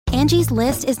Angie's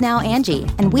List is now Angie,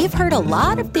 and we've heard a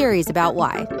lot of theories about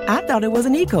why. I thought it was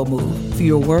an eco move.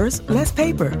 Fewer words, less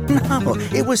paper. No,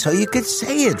 it was so you could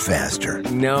say it faster.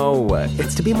 No,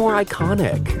 it's to be more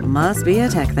iconic. Must be a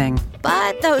tech thing.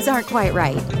 But those aren't quite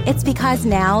right. It's because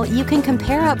now you can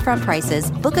compare upfront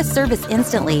prices, book a service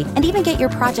instantly, and even get your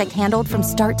project handled from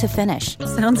start to finish.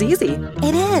 Sounds easy.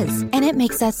 It is, and it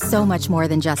makes us so much more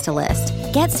than just a list.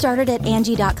 Get started at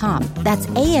Angie.com. That's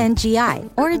ANGI,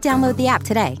 or download the app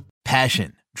today.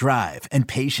 Passion, drive, and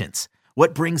patience.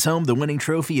 What brings home the winning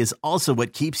trophy is also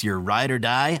what keeps your ride or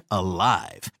die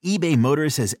alive. eBay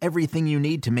Motors has everything you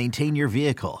need to maintain your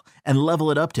vehicle and level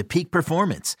it up to peak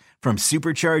performance, from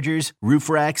superchargers, roof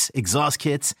racks, exhaust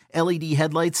kits, LED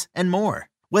headlights, and more.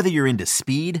 Whether you're into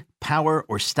speed, power,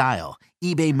 or style,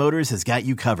 eBay Motors has got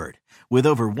you covered. With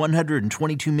over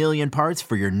 122 million parts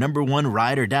for your number one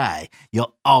ride or die,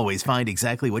 you'll always find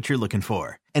exactly what you're looking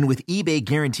for. And with eBay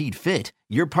Guaranteed Fit,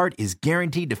 your part is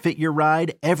guaranteed to fit your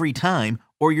ride every time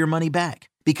or your money back.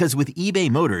 Because with eBay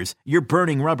Motors, you're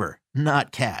burning rubber,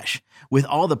 not cash. With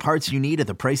all the parts you need at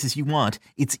the prices you want,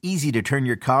 it's easy to turn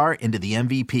your car into the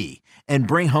MVP and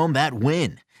bring home that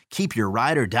win. Keep your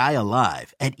ride or die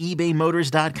alive at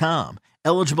ebaymotors.com.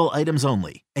 Eligible items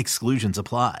only. Exclusions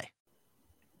apply.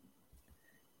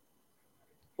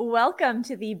 Welcome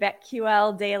to the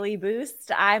BetQL Daily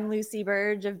Boost. I'm Lucy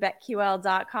Burge of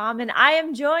BetQL.com, and I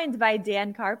am joined by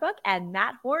Dan Karpuk and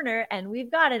Matt Horner, and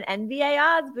we've got an NBA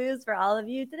odds boost for all of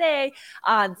you today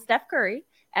on Steph Curry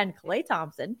and Klay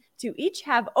Thompson to each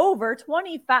have over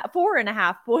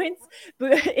 24.5 points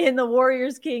in the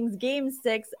Warriors-Kings Game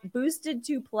 6, boosted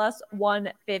to plus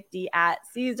 150 at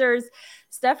Caesars.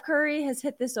 Steph Curry has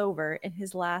hit this over in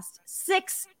his last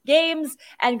 6 games,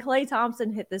 and Klay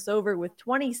Thompson hit this over with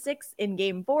 26 in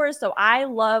Game 4. So I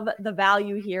love the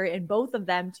value here in both of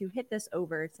them to hit this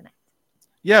over tonight.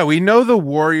 Yeah, we know the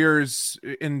Warriors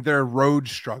in their road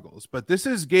struggles, but this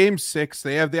is Game 6.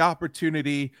 They have the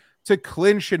opportunity to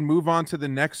clinch and move on to the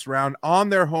next round on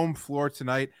their home floor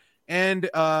tonight. And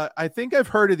I think I've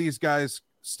heard of these guys,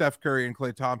 Steph Curry and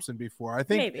Klay Thompson, before. I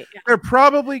think they're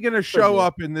probably going to show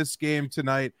up in this game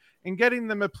tonight, and getting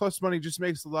them at plus money just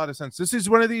makes a lot of sense. This is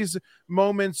one of these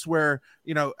moments where,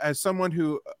 you know, as someone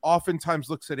who oftentimes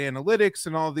looks at analytics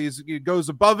and all these, it goes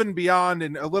above and beyond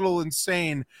and a little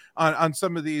insane on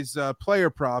some of these player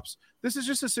props. This is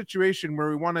just a situation where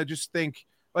we want to just think,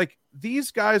 like,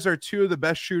 these guys are two of the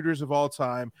best shooters of all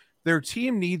time. Their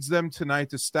team needs them tonight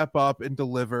to step up and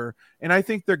deliver, and I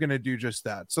think they're going to do just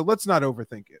that. So let's not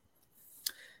overthink it.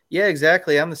 Yeah,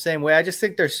 exactly. I'm the same way. I just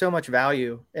think there's so much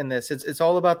value in this. It's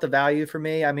all about the value for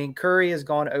me. I mean, Curry has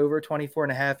gone over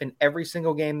 24.5 in every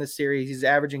single game this series. He's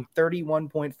averaging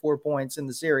 31.4 points in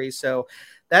the series. So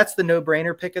that's the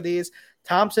no-brainer pick of these.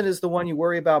 Thompson is the one you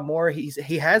worry about more.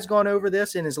 He has gone over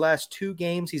this in his last 2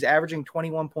 games. He's averaging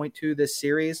 21.2 this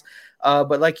series.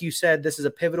 But like you said, this is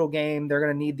a pivotal game. They're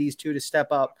going to need these two to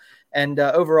step up. And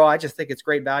overall, I just think it's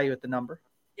great value at the number.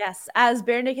 Yes, as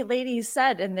Bare Naked Ladies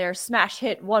said in their smash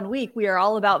hit 1 week, we are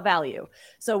all about value.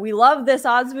 So we love this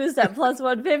odds boost at plus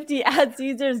 150 at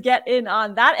Caesars. Get in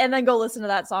on that and then go listen to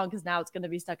that song, because now it's going to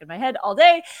be stuck in my head all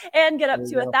day, and get up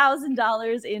to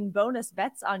 $1,000 in bonus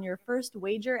bets on your first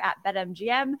wager at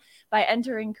BetMGM by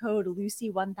entering code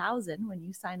Lucy1000 when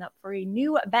you sign up for a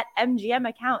new BetMGM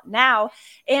account now.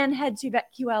 And head to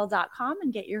BetQL.com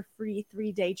and get your free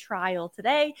 3-day trial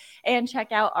today, and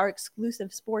check out our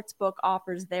exclusive sportsbook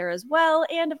offers there as well.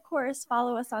 And of course,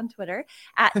 follow us on Twitter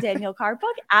at Daniel Karpuk,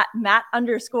 at Matt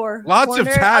 _ Lots of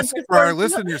tasks for our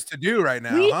listeners to do right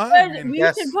now. We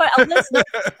should put a list.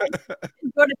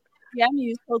 Go to BetMGM,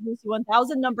 use code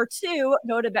Lucy1000. Number 2,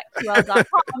 go to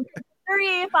BetQL.com.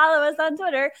 3, follow us on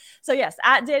Twitter. So yes,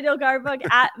 at Daniel Karpuk,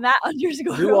 at Matt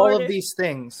 _ Do all of these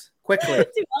things quickly.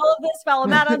 Do all of this. Follow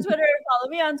Matt on Twitter. Follow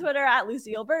me on Twitter at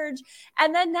Lucille Burge.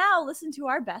 And then now listen to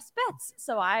our best bets.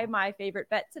 So my favorite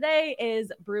bet today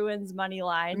is Bruins money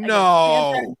line.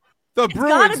 No, the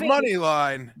Bruins money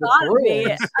line. Gotta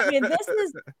be. I mean, this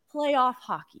is playoff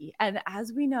hockey. And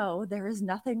as we know, there is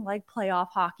nothing like playoff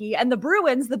hockey. And the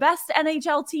Bruins, the best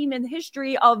NHL team in the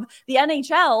history of the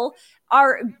NHL,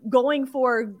 are going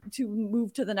to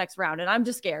move to the next round. And I'm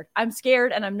just scared. I'm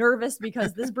scared and I'm nervous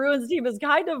because this Bruins team is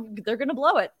they're going to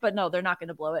blow it. But no, they're not going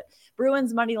to blow it.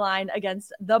 Bruins money line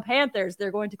against the Panthers.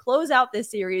 They're going to close out this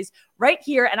series right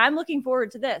here. And I'm looking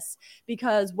forward to this,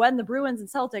 because when the Bruins and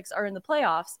Celtics are in the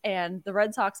playoffs and the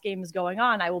Red Sox game is going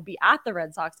on, I will be at the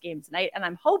Red Sox game tonight. And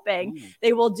I'm hoping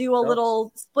they will do a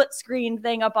little split screen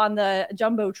thing up on the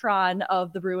Jumbotron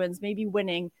of the Bruins, maybe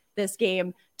winning this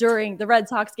game during the Red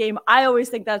Sox game. I always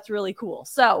think that's really cool.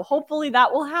 So hopefully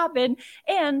that will happen.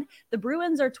 And the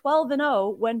Bruins are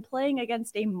 12-0 when playing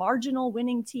against a marginal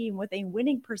winning team with a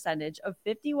winning percentage of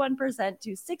 51%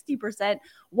 to 60%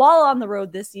 while on the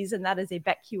road this season. That is a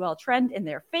BetQL trend in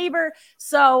their favor.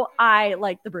 So I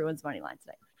like the Bruins money line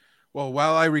today. Well,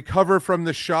 while I recover from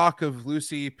the shock of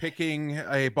Lucy picking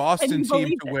a Boston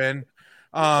team to win,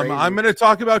 I'm going to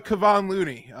talk about Kevon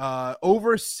Looney.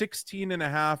 Over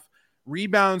 16.5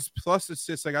 rebounds plus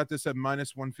assists. I got this at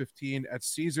 -115 at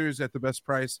Caesars at the best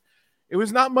price. It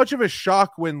was not much of a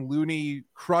shock when Looney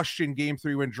crushed in game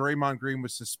 3 when Draymond Green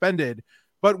was suspended.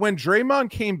 But when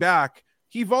Draymond came back,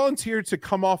 he volunteered to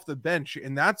come off the bench,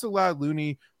 and that's allowed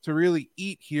Looney to really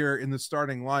eat here in the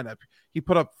starting lineup. He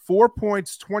put up 4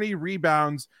 points, 20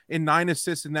 rebounds, and 9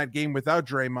 assists in that game without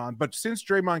Draymond. But since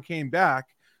Draymond came back,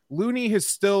 Looney has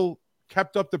still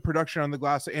kept up the production on the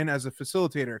glass and as a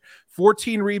facilitator.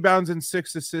 14 rebounds and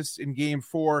 6 assists in game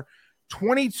 4,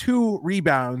 22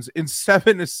 rebounds and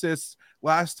 7 assists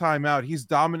last time out. He's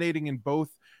dominating in both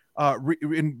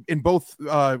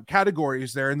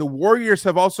categories there. And the Warriors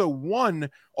have also won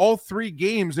all 3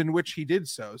 games in which he did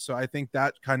so. So I think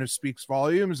that kind of speaks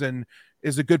volumes and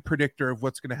is a good predictor of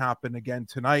what's going to happen again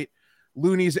tonight.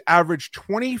 Looney's averaged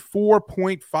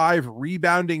 24.5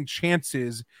 rebounding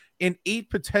chances and 8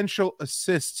 potential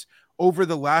assists over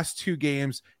the last 2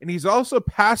 games. And he's also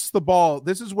passed the ball.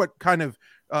 This is what kind of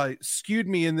skewed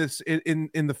me in this in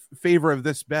the favor of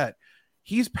this bet.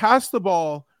 He's passed the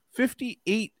ball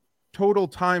 58 total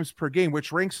times per game,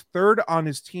 which ranks 3rd on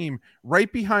his team,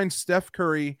 right behind Steph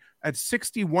Curry at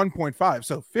 61.5.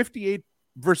 So 58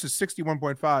 versus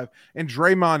 61.5, and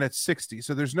Draymond at 60.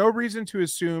 So there's no reason to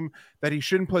assume that he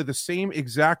shouldn't play the same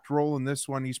exact role in this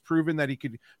one. He's proven that he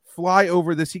could fly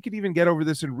over this. He could even get over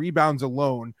this in rebounds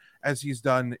alone, as he's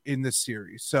done in this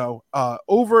series. So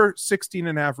over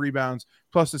 16.5 rebounds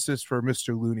plus assists for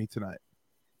Mr. Looney tonight.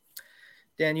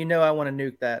 Dan, I want to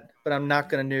nuke that, but I'm not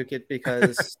going to nuke it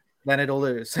because then it'll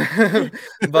lose.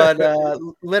 But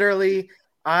literally,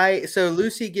 so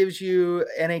Lucy gives you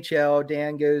NHL,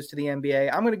 Dan goes to the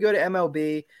NBA. I'm going to go to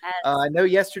MLB. I know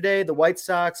yesterday the White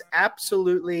Sox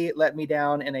absolutely let me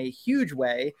down in a huge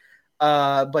way.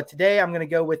 But today I'm going to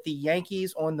go with the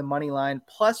Yankees on the money line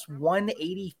plus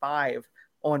 185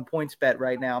 on PointsBet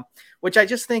right now, which I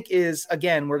just think is,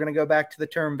 again, we're going to go back to the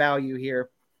term value here.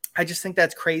 I just think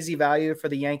that's crazy value for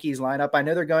the Yankees lineup. I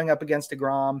know they're going up against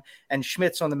DeGrom and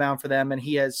Schmidt's on the mound for them, and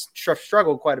he has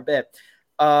struggled quite a bit.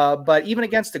 But even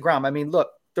against DeGrom, I mean, look,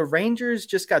 the Rangers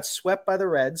just got swept by the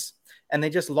Reds, and they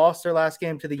just lost their last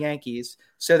game to the Yankees.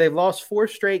 So they've lost 4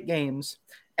 straight games,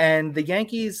 and the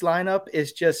Yankees lineup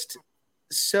is just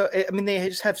so – I mean, they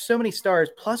just have so many stars.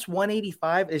 Plus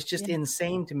 185 is just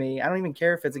insane to me. I don't even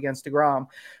care if it's against DeGrom.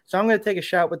 So I'm going to take a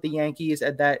shot with the Yankees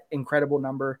at that incredible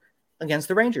number against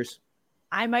the Rangers.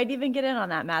 I might even get in on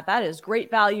that, Matt. That is great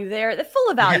value there. They're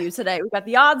full of value today. We've got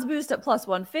the odds boost at plus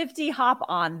 150. Hop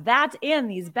on that and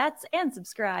these bets and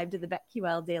subscribe to the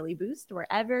BetQL Daily Boost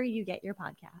wherever you get your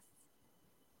podcasts.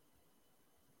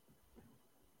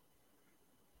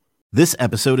 This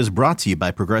episode is brought to you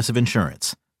by Progressive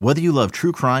Insurance. Whether you love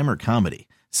true crime or comedy,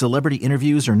 celebrity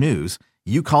interviews or news,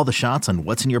 you call the shots on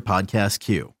what's in your podcast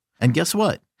queue. And guess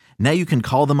what? Now you can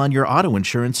call them on your auto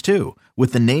insurance too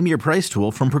with the Name Your Price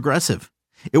tool from Progressive.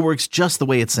 It works just the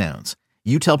way it sounds.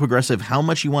 You tell Progressive how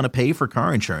much you want to pay for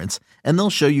car insurance, and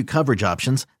they'll show you coverage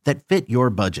options that fit your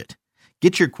budget.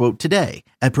 Get your quote today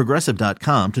at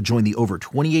Progressive.com to join the over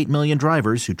 28 million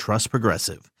drivers who trust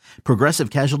Progressive.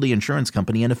 Progressive Casualty Insurance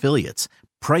Company and Affiliates.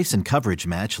 Price and coverage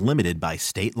match limited by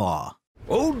state law.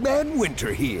 Old Man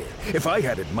Winter here. If I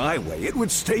had it my way, it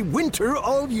would stay winter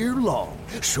all year long.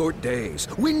 Short days,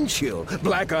 wind chill,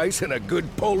 black ice, and a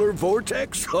good polar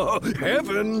vortex. Oh,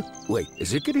 heaven. Wait,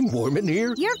 is it getting warm in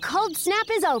here? Your cold snap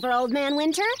is over, Old Man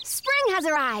Winter. Spring has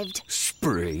arrived.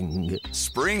 Spring.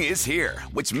 Spring is here,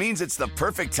 which means it's the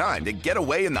perfect time to get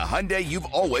away in the Hyundai you've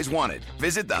always wanted.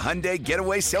 Visit the Hyundai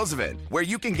Getaway Sales Event, where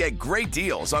you can get great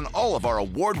deals on all of our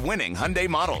award-winning Hyundai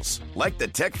models, like the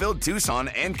tech-filled Tucson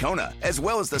and Kona, as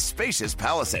well as the spacious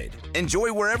Palisade.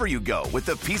 Enjoy wherever you go with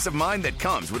the peace of mind that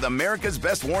comes with America's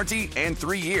best warranty and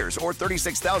 3 years or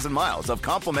 36,000 miles of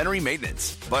complimentary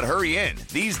maintenance. But hurry in,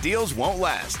 these deals won't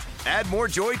last. Add more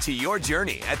joy to your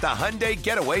journey at the Hyundai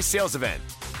Getaway Sales Event.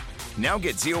 Now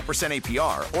get 0%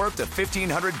 APR or up to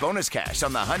 $1,500 bonus cash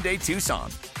on the Hyundai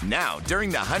Tucson. Now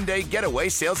during the Hyundai Getaway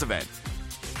Sales Event.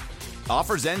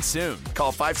 Offers end soon.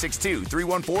 Call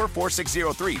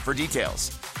 562-314-4603 for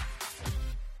details.